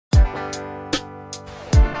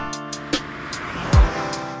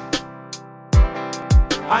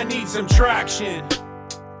I need some traction.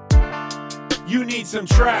 You need some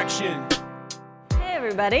traction. Hey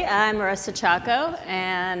everybody, I'm Marissa Chacko,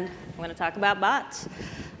 and I'm going to talk about bots.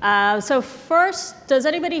 So first, does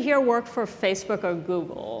anybody here work for Facebook or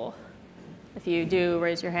Google? If you do,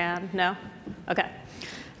 raise your hand. No? OK.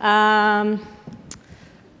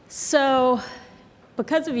 So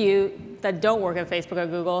because of you that don't work at Facebook or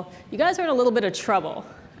Google, you guys are in a little bit of trouble.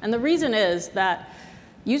 And the reason is that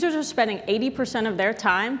users are spending 80% of their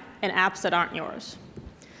time in apps that aren't yours.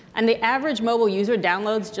 And the average mobile user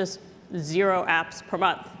downloads just 0 apps per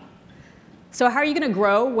month. So how are you going to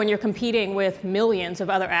grow when you're competing with millions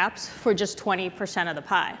of other apps for just 20% of the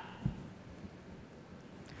pie?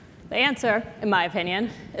 The answer, in my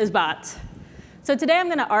opinion, is bots. So today I'm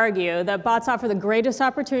going to argue that bots offer the greatest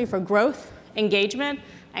opportunity for growth, engagement,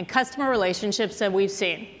 and customer relationships that we've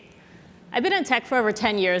seen. I've been in tech for over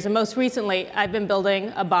 10 years, and most recently, I've been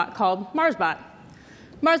building a bot called MarsBot.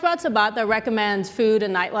 MarsBot's a bot that recommends food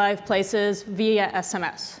and nightlife places via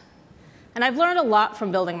SMS. And I've learned a lot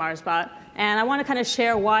from building MarsBot, and I want to kind of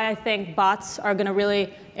share why I think bots are going to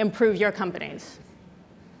really improve your companies.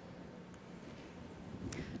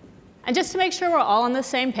 And just to make sure we're all on the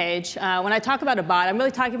same page, when I talk about a bot, I'm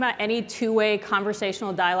really talking about any two-way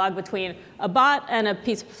conversational dialogue between a bot and a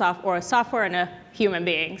piece of software, or a software and a human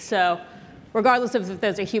being. So regardless of if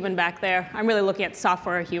there's a human back there, I'm really looking at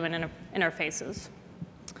software or human interfaces.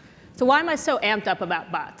 So why am I so amped up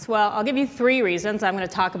about bots? Well, I'll give you 3 reasons I'm going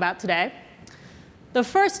to talk about today. The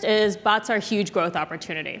first is bots are a huge growth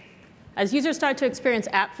opportunity. As users start to experience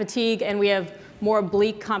app fatigue and we have more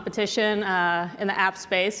bleak competition in the app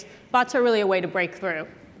space, bots are really a way to break through.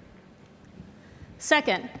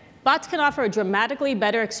 Second, bots can offer a dramatically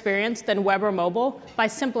better experience than web or mobile by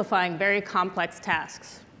simplifying very complex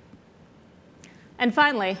tasks. And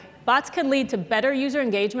finally, bots can lead to better user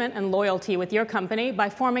engagement and loyalty with your company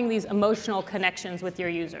by forming these emotional connections with your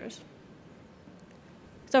users.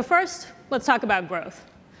 So first, let's talk about growth.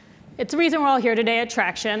 It's the reason we're all here today at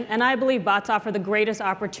Traction, and I believe bots offer the greatest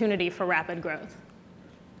opportunity for rapid growth.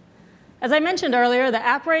 As I mentioned earlier, the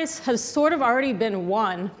app race has sort of already been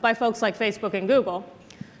won by folks like Facebook and Google.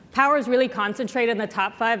 Power is really concentrated in the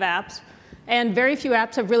top 5 apps, and very few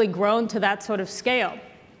apps have really grown to that sort of scale.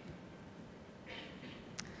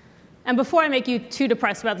 And before I make you too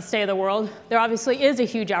depressed about the state of the world, there obviously is a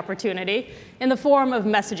huge opportunity in the form of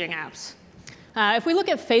messaging apps. If we look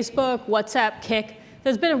at Facebook, WhatsApp, Kik,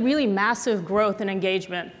 there's been a really massive growth in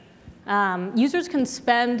engagement. Users can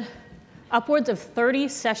spend upwards of 30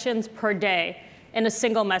 sessions per day in a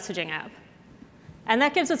single messaging app. And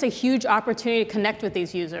that gives us a huge opportunity to connect with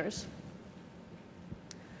these users.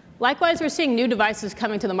 Likewise, we're seeing new devices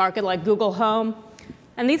coming to the market like Google Home.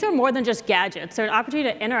 And these are more than just gadgets. They're an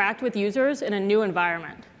opportunity to interact with users in a new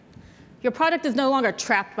environment. Your product is no longer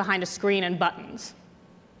trapped behind a screen and buttons.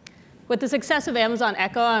 With the success of Amazon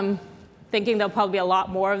Echo, I'm thinking there'll probably be a lot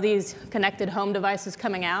more of these connected home devices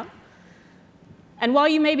coming out. And while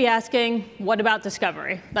you may be asking, what about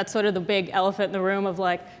discovery? That's sort of the big elephant in the room of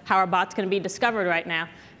like, how are bots going to be discovered right now?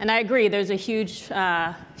 And I agree, there's a huge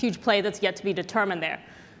play that's yet to be determined there.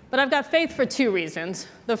 But I've got faith for 2 reasons.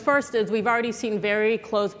 The first is we've already seen very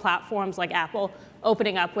closed platforms like Apple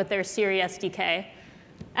opening up with their Siri SDK.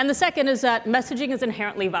 And the second is that messaging is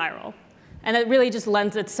inherently viral. And it really just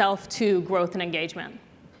lends itself to growth and engagement.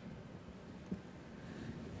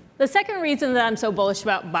 The second reason that I'm so bullish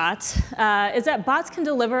about bots is that bots can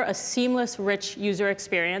deliver a seamless, rich user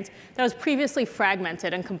experience that was previously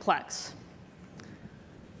fragmented and complex.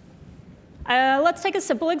 Let's take a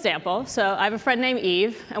simple example. So I have a friend named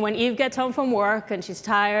Eve. And when Eve gets home from work and she's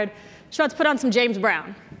tired, she wants to put on some James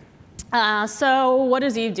Brown. So what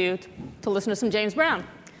does Eve do to listen to some James Brown?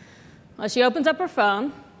 Well, she opens up her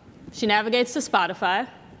phone. She navigates to Spotify.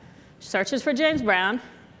 She searches for James Brown,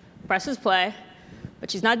 presses play. But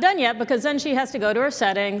she's not done yet, because then she has to go to her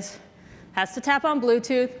settings, has to tap on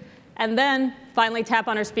Bluetooth, and then finally tap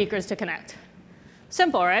on her speakers to connect.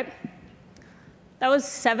 Simple, right? That was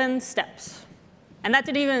 7 steps. And that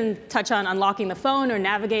didn't even touch on unlocking the phone or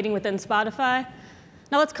navigating within Spotify.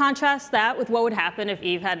 Now let's contrast that with what would happen if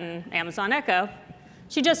Eve had an Amazon Echo.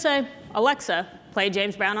 She'd just say, Alexa, play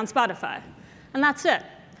James Brown on Spotify. And that's it.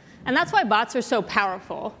 And that's why bots are so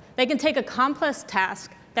powerful. They can take a complex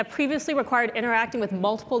task that previously required interacting with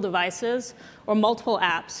multiple devices or multiple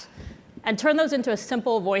apps and turn those into a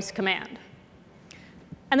simple voice command.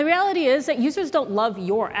 And the reality is that users don't love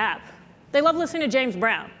your app. They love listening to James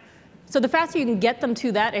Brown. So the faster you can get them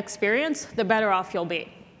to that experience, the better off you'll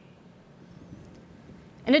be.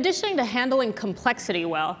 In addition to handling complexity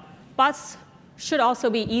well, bots should also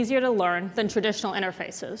be easier to learn than traditional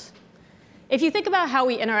interfaces. If you think about how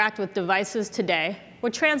we interact with devices today, we're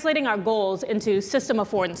translating our goals into system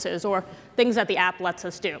affordances, or things that the app lets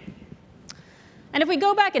us do. And if we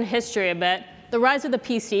go back in history a bit, the rise of the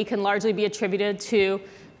PC can largely be attributed to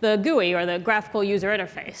the GUI, or the graphical user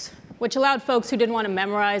interface, which allowed folks who didn't want to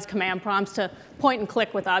memorize command prompts to point and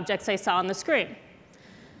click with objects they saw on the screen.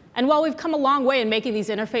 And while we've come a long way in making these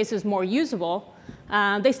interfaces more usable,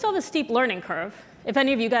 they still have a steep learning curve. If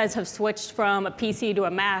any of you guys have switched from a PC to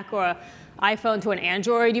a Mac or an iPhone to an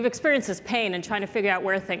Android, you've experienced this pain in trying to figure out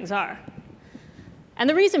where things are. And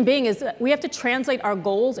the reason being is that we have to translate our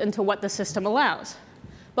goals into what the system allows.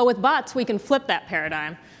 But with bots, we can flip that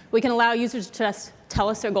paradigm. We can allow users to just tell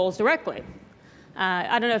us their goals directly.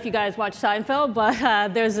 I don't know if you guys watch Seinfeld,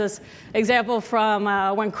 but there's this example from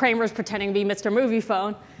when Kramer's pretending to be Mr. Movie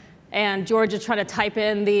Phone, and George is trying to type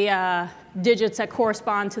in the digits that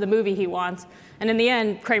correspond to the movie he wants. And in the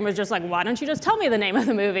end, Kramer's just like, why don't you just tell me the name of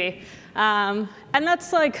the movie? And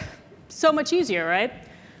that's like so much easier, right?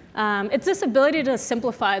 It's this ability to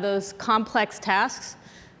simplify those complex tasks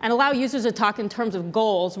and allow users to talk in terms of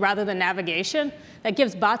goals rather than navigation that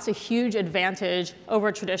gives bots a huge advantage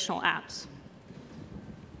over traditional apps.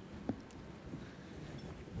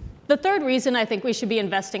 The third reason I think we should be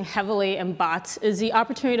investing heavily in bots is the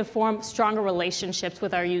opportunity to form stronger relationships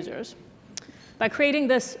with our users by creating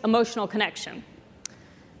this emotional connection.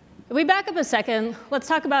 If we back up a second, let's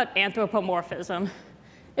talk about anthropomorphism.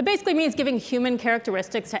 It basically means giving human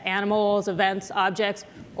characteristics to animals, events, objects,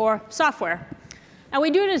 or software. And we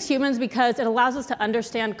do it as humans because it allows us to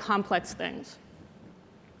understand complex things.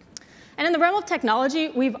 And in the realm of technology,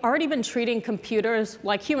 we've already been treating computers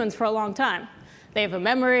like humans for a long time. They have a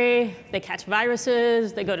memory, they catch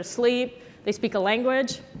viruses, they go to sleep, they speak a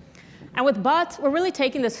language. And with bots, we're really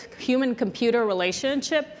taking this human-computer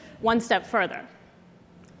relationship one step further.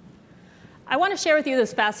 I want to share with you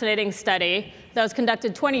this fascinating study that was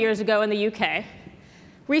conducted 20 years ago in the UK.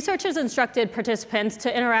 Researchers instructed participants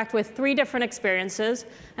to interact with 3 different experiences,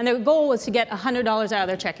 and their goal was to get $100 out of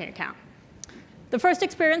their checking account. The first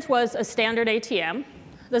experience was a standard ATM.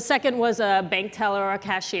 The second was a bank teller or a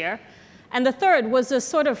cashier. And the third was this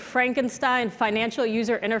sort of Frankenstein financial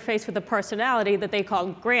user interface with a personality that they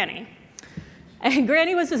called Granny. And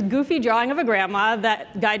Granny was this goofy drawing of a grandma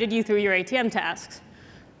that guided you through your ATM tasks,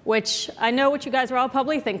 which I know what you guys are all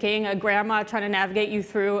probably thinking. A grandma trying to navigate you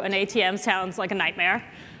through an ATM sounds like a nightmare.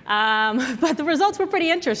 But the results were pretty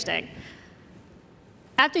interesting.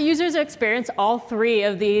 After users experience all 3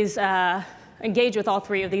 of these, engage with all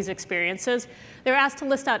 3 of these experiences, they were asked to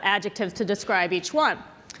list out adjectives to describe each one.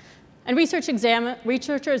 And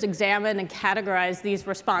researchers examined and categorized these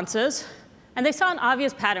responses, and they saw an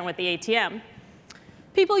obvious pattern with the ATM.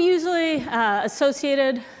 People usually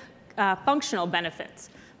associated functional benefits.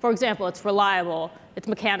 For example, it's reliable, it's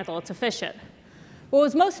mechanical, it's efficient. What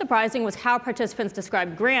was most surprising was how participants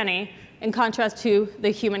described Granny in contrast to the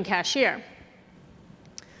human cashier.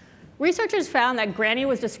 Researchers found that Granny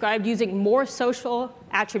was described using more social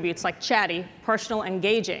attributes like chatty, personal,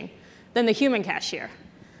 engaging than the human cashier.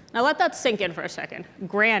 Now let that sink in for a second.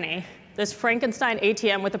 Granny, this Frankenstein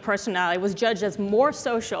ATM with a personality, was judged as more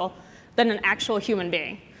social than an actual human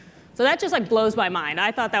being. So that just like blows my mind.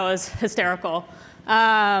 I thought that was hysterical.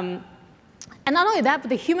 And not only that, but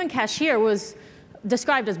the human cashier was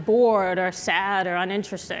described as bored or sad or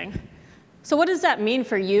uninteresting. So what does that mean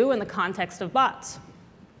for you in the context of bots?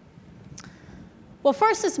 Well,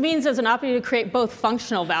 first, this means there's an opportunity to create both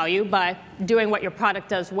functional value by doing what your product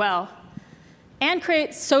does well, and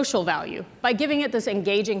create social value by giving it this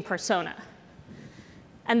engaging persona.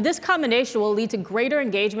 And this combination will lead to greater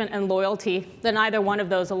engagement and loyalty than either one of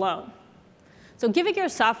those alone. So giving your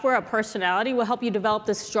software a personality will help you develop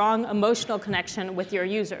this strong emotional connection with your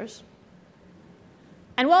users.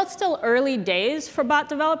 And while it's still early days for bot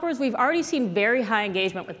developers, we've already seen very high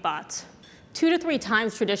engagement with bots, 2 to 3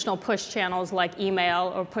 times traditional push channels like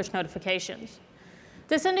email or push notifications.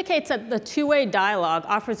 This indicates that the 2-way dialogue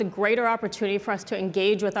offers a greater opportunity for us to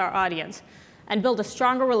engage with our audience and build a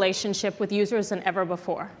stronger relationship with users than ever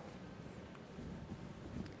before.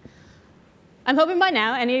 I'm hoping by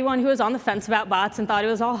now anyone who was on the fence about bots and thought it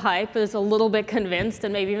was all hype is a little bit convinced,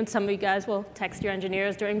 and maybe even some of you guys will text your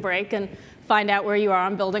engineers during break and find out where you are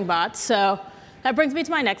on building bots. So that brings me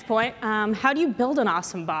to my next point. How do you build an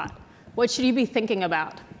awesome bot? What should you be thinking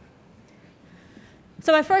about?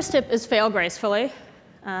 So my first tip is fail gracefully.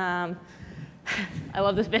 I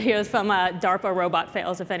love this video. It's from DARPA Robot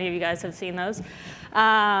Fails, if any of you guys have seen those.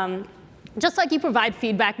 Just like you provide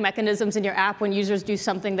feedback mechanisms in your app when users do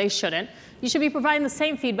something they shouldn't, you should be providing the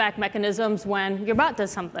same feedback mechanisms when your bot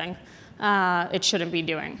does something it shouldn't be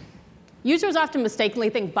doing. Users often mistakenly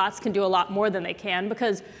think bots can do a lot more than they can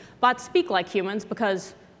because bots speak like humans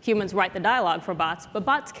because humans write the dialogue for bots, but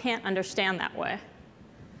bots can't understand that way.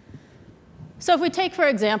 So if we take, for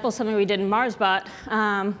example, something we did in MarsBot,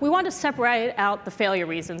 we want to separate out the failure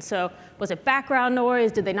reasons. So was it background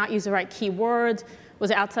noise? Did they not use the right keywords?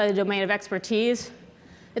 Was it outside the domain of expertise?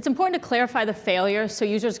 It's important to clarify the failure so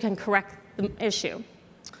users can correct the issue.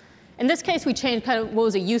 In this case, we changed kind of what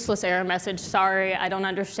was a useless error message, sorry, I don't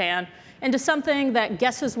understand, into something that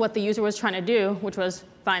guesses what the user was trying to do, which was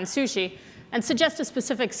find sushi, and suggests a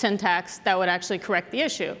specific syntax that would actually correct the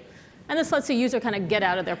issue. And this lets the user kind of get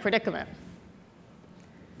out of their predicament.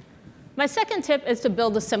 My second tip is to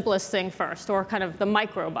build the simplest thing first, or kind of the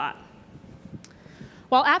microbot.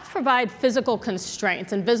 While apps provide physical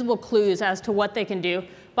constraints and visible clues as to what they can do,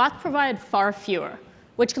 bots provide far fewer,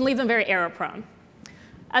 which can leave them very error-prone.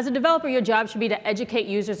 As a developer, your job should be to educate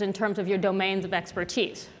users in terms of your domains of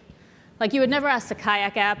expertise. Like you would never ask the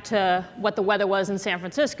kayak app to what the weather was in San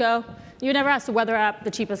Francisco. You would never ask the weather app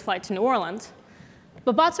the cheapest flight to New Orleans.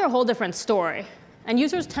 But bots are a whole different story. And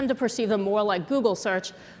users tend to perceive them more like Google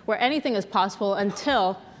search, where anything is possible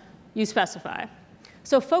until you specify.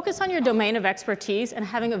 So focus on your domain of expertise and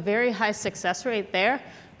having a very high success rate there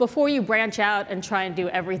before you branch out and try and do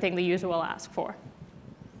everything the user will ask for.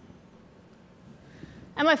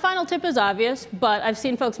 And my final tip is obvious, but I've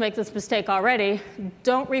seen folks make this mistake already.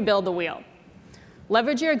 Don't rebuild the wheel.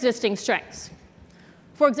 Leverage your existing strengths.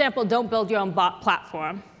 For example, don't build your own bot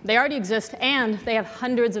platform. They already exist, and they have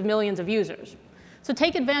hundreds of millions of users. So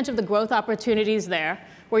take advantage of the growth opportunities there,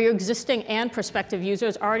 where your existing and prospective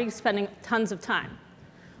users are already spending tons of time.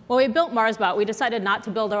 When we built MarsBot, we decided not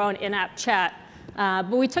to build our own in-app chat,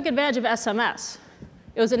 but we took advantage of SMS.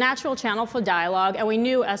 It was a natural channel for dialogue, and we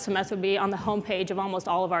knew SMS would be on the homepage of almost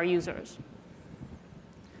all of our users.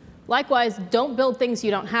 Likewise, don't build things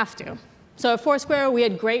you don't have to. So at Foursquare, we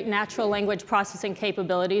had great natural language processing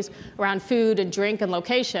capabilities around food and drink and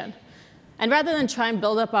location. And rather than try and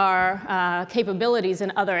build up our capabilities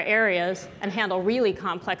in other areas and handle really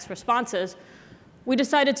complex responses, we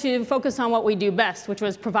decided to focus on what we do best, which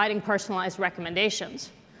was providing personalized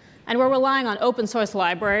recommendations. And we're relying on open source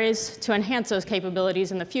libraries to enhance those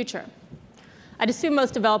capabilities in the future. I'd assume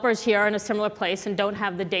most developers here are in a similar place and don't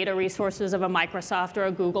have the data resources of a Microsoft or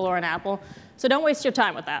a Google or an Apple, so don't waste your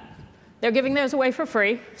time with that. They're giving theirs away for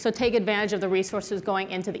free, so take advantage of the resources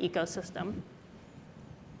going into the ecosystem.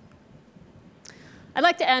 I'd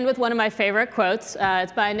like to end with one of my favorite quotes.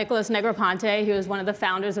 It's by Nicholas Negroponte, who is one of the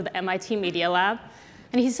founders of the MIT Media Lab.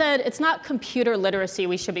 And he said, it's not computer literacy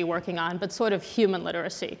we should be working on, but sort of human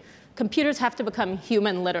literacy. Computers have to become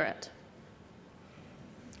human literate.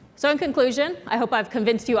 So in conclusion, I hope I've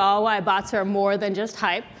convinced you all why bots are more than just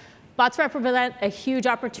hype. Bots represent a huge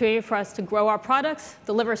opportunity for us to grow our products,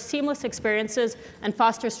 deliver seamless experiences, and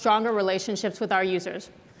foster stronger relationships with our users.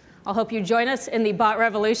 I'll hope you join us in the bot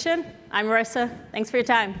revolution. I'm Marissa. Thanks for your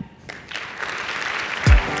time.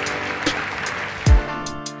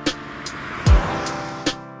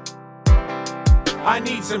 I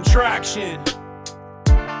need some traction.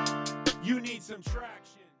 You need some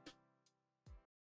traction.